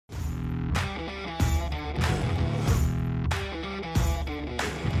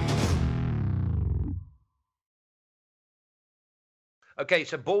Okay,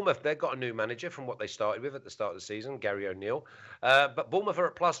 so Bournemouth, they've got a new manager from what they started with at the start of the season, Gary O'Neill. But Bournemouth are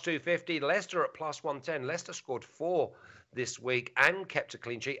at plus 250, Leicester at plus 110. Leicester scored 4 this week and kept a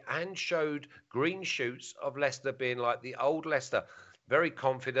clean sheet and showed green shoots of Leicester being like the old Leicester. Very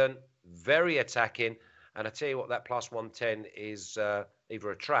confident, very attacking. And I tell you what, that plus 110 is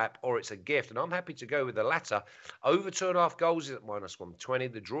either a trap or it's a gift. And I'm happy to go with the latter. Over 2.5 goals is at minus 120.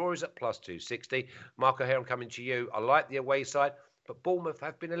 The draw is at plus 260. Mark O'Hare, I'm coming to you. I like the away side. But Bournemouth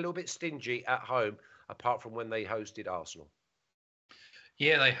have been a little bit stingy at home, apart from when they hosted Arsenal.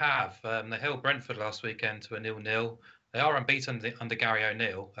 Yeah, they have. They held Brentford last weekend to a 0-0. They are unbeaten under Gary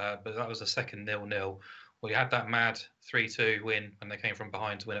O'Neill, but that was the second 0-0. Well, you had that mad 3-2 win when they came from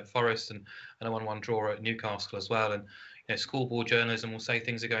behind to win at Forest, and a 1-1 draw at Newcastle as well. And schoolboy journalism will say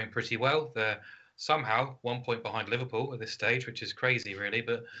things are going pretty well. They're somehow 1 point behind Liverpool at this stage, which is crazy, really.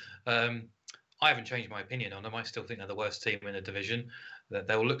 But I haven't changed my opinion on them. I still think they're the worst team in the division. That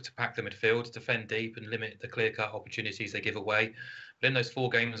they'll look to pack the midfield, defend deep, and limit the clear-cut opportunities they give away. But in those 4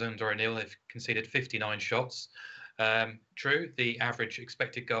 games under O'Neill, they've conceded 59 shots. True, the average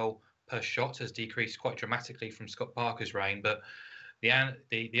expected goal per shot has decreased quite dramatically from Scott Parker's reign, but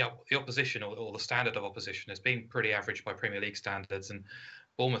the opposition or the standard of opposition has been pretty average by Premier League standards, and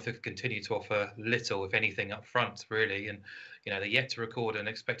Bournemouth have continued to offer little, if anything, up front, really. And they're yet to record an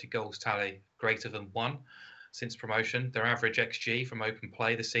expected goals tally greater than 1 since promotion. Their average XG from open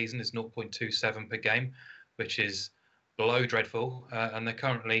play this season is 0.27 per game, which is below dreadful. And they're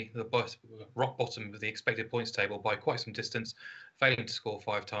currently the rock bottom of the expected points table by quite some distance, failing to score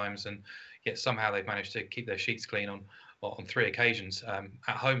 5 times. And yet somehow they've managed to keep their sheets clean on 3 occasions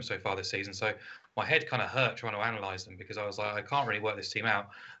at home so far this season. So my head kind of hurt trying to analyse them, because I was like, I can't really work this team out.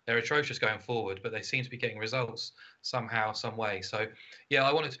 They're atrocious going forward, but they seem to be getting results somehow, some way. So, yeah,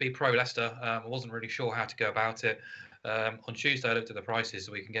 I wanted to be pro-Leicester. I wasn't really sure how to go about it. On Tuesday, I looked at the prices.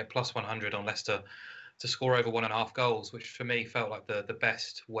 We can get plus 100 on Leicester to score over 1.5 goals, which for me felt like the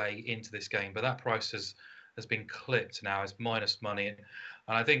best way into this game. But that price has been clipped now as minus money. And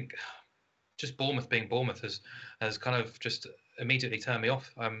I think just Bournemouth being Bournemouth has kind of just immediately turned me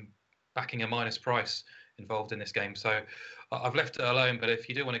off. Backing a minus price involved in this game. So I've left it alone, but if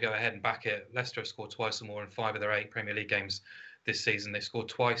you do want to go ahead and back it, Leicester have scored twice or more in 5 of their 8 Premier League games this season. They've scored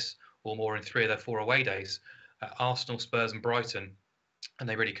twice or more in 3 of their 4 away days at Arsenal, Spurs and Brighton. And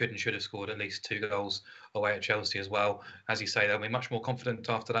they really could and should have scored at least 2 goals away at Chelsea as well. As you say, they'll be much more confident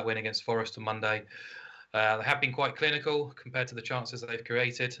after that win against Forest on Monday. They have been quite clinical compared to the chances that they've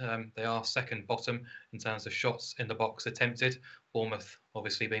created. They are second bottom in terms of shots in the box attempted. Bournemouth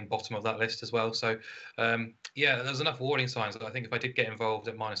obviously being bottom of that list as well. So, there's enough warning signs that I think if I did get involved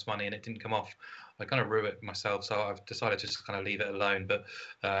at minus money and it didn't come off, I kind of rue it myself. So I've decided to just kind of leave it alone. But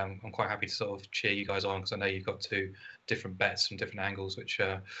I'm quite happy to sort of cheer you guys on, because I know you've got 2 different bets from different angles, which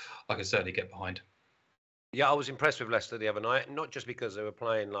I can certainly get behind. Yeah, I was impressed with Leicester the other night, not just because they were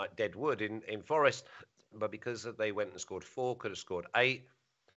playing like dead wood in Forest, but because they went and scored 4, could have scored 8.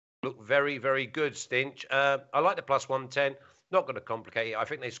 Look very, very good, Stinch. I like the plus 110. Not going to complicate it. I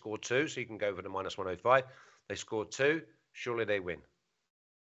think they scored 2, so you can go for the minus 105. They scored 2. Surely they win.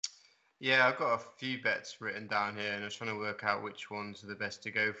 Yeah, I've got a few bets written down here, and I was trying to work out which ones are the best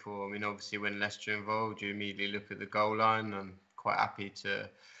to go for. I mean, obviously, when Leicester are involved, you immediately look at the goal line. I'm quite happy to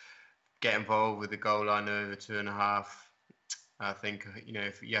get involved with the goal line over 2.5. I think,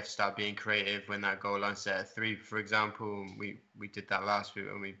 if you have to start being creative when that goal line set at 3, for example. We did that last week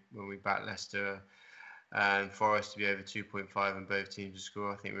when we backed Leicester and Forest to be over 2.5 and both teams to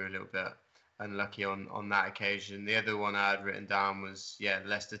score. I think we were a little bit unlucky on that occasion. The other one I had written down was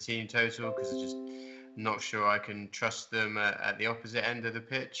Leicester team total, because I'm just not sure I can trust them at the opposite end of the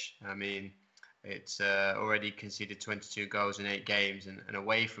pitch. I mean, it's already conceded 22 goals in 8 games, and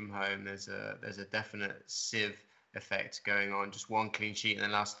away from home there's a definite sieve effect going on. Just 1 clean sheet in the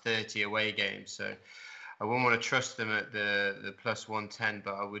last 30 away games. So I wouldn't want to trust them at the plus 110,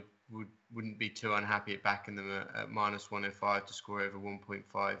 but I wouldn't be too unhappy at backing them at minus 105 to score over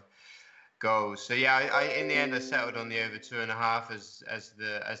 1.5 goals. So I in the end I settled on the over 2.5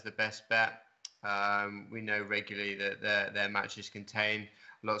 as the best bet. We know regularly that their matches contain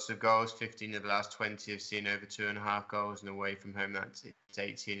lots of goals. 15 of the last 20 have seen over 2.5 goals, and away from home it's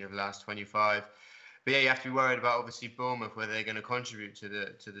 18 of the last 25. But you have to be worried about obviously Bournemouth, whether they're going to contribute to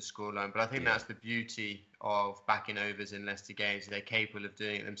the scoreline. But I think that's the beauty of backing overs in Leicester games. They're capable of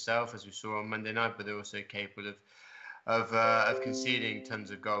doing it themselves, as we saw on Monday night, but they're also capable of conceding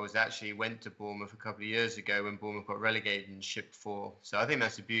tons of goals. They actually went to Bournemouth a couple of years ago when Bournemouth got relegated and shipped 4. So I think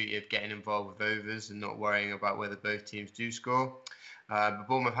that's the beauty of getting involved with overs and not worrying about whether both teams do score. But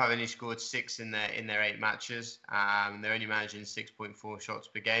Bournemouth have only scored 6 in their 8 matches. They're only managing 6.4 shots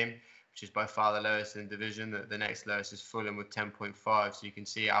per game, which is by far the lowest in the division. The next lowest is Fulham with 10.5. So you can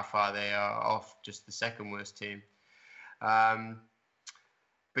see how far they are off just the second worst team.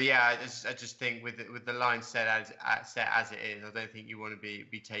 But yeah, I just think with the line set as it is, I don't think you want to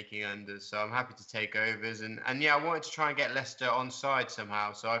be taking unders. So I'm happy to take overs, and yeah, I wanted to try and get Leicester onside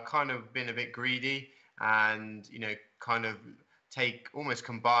somehow. So I've kind of been a bit greedy, and kind of almost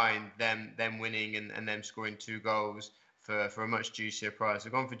combine them winning and them scoring 2 goals for a much juicier price.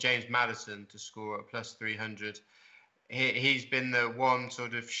 I've gone for James Maddison to score at plus 300. He's been the one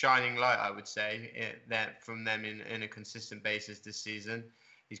sort of shining light, I would say, from them in a consistent basis this season.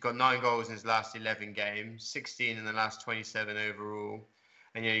 He's got 9 goals in his last 11 games, 16 in the last 27 overall.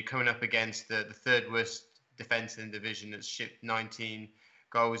 And you're coming up against the third worst defence in the division that's shipped 19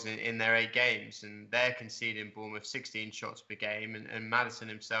 goals in their 8 games. And they're conceding Bournemouth 16 shots per game. And Maddison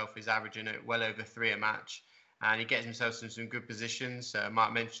himself is averaging well over 3 a match. And he gets himself in some good positions.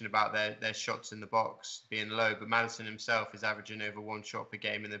 Mark mentioned about their shots in the box being low, but Maddison himself is averaging over 1 shot per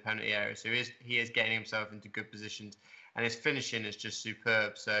game in the penalty area. So he is getting himself into good positions. And his finishing is just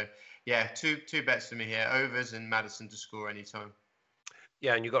superb. So, yeah, two bets for me here. Overs and Maddison to score anytime.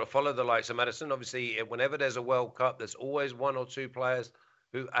 Yeah, and you've got to follow the likes of Maddison. Obviously, whenever there's a World Cup, there's always 1 or 2 players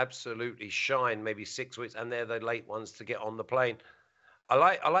who absolutely shine, maybe 6 weeks, and they're the late ones to get on the plane. I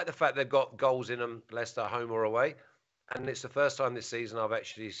like the fact they've got goals in them, Leicester, home or away. And it's the first time this season I've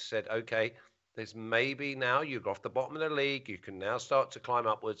actually said, okay, there's maybe now you're off the bottom of the league. You can now start to climb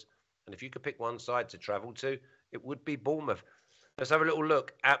upwards. And if you could pick one side to travel to, it would be Bournemouth. Let's have a little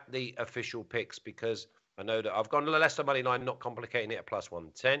look at the official picks, because I know that I've gone to the Leicester money line, not complicating it, at plus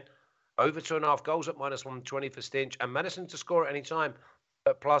 110. Over 2.5 goals at minus 120 for Stinch. And Maddison to score at any time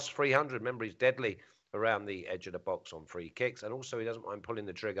at plus 300. Remember, he's deadly around the edge of the box on free kicks. And also, he doesn't mind pulling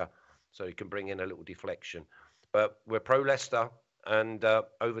the trigger, so he can bring in a little deflection. But we're pro Leicester, and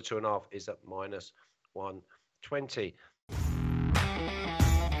over 2.5 is at minus 120.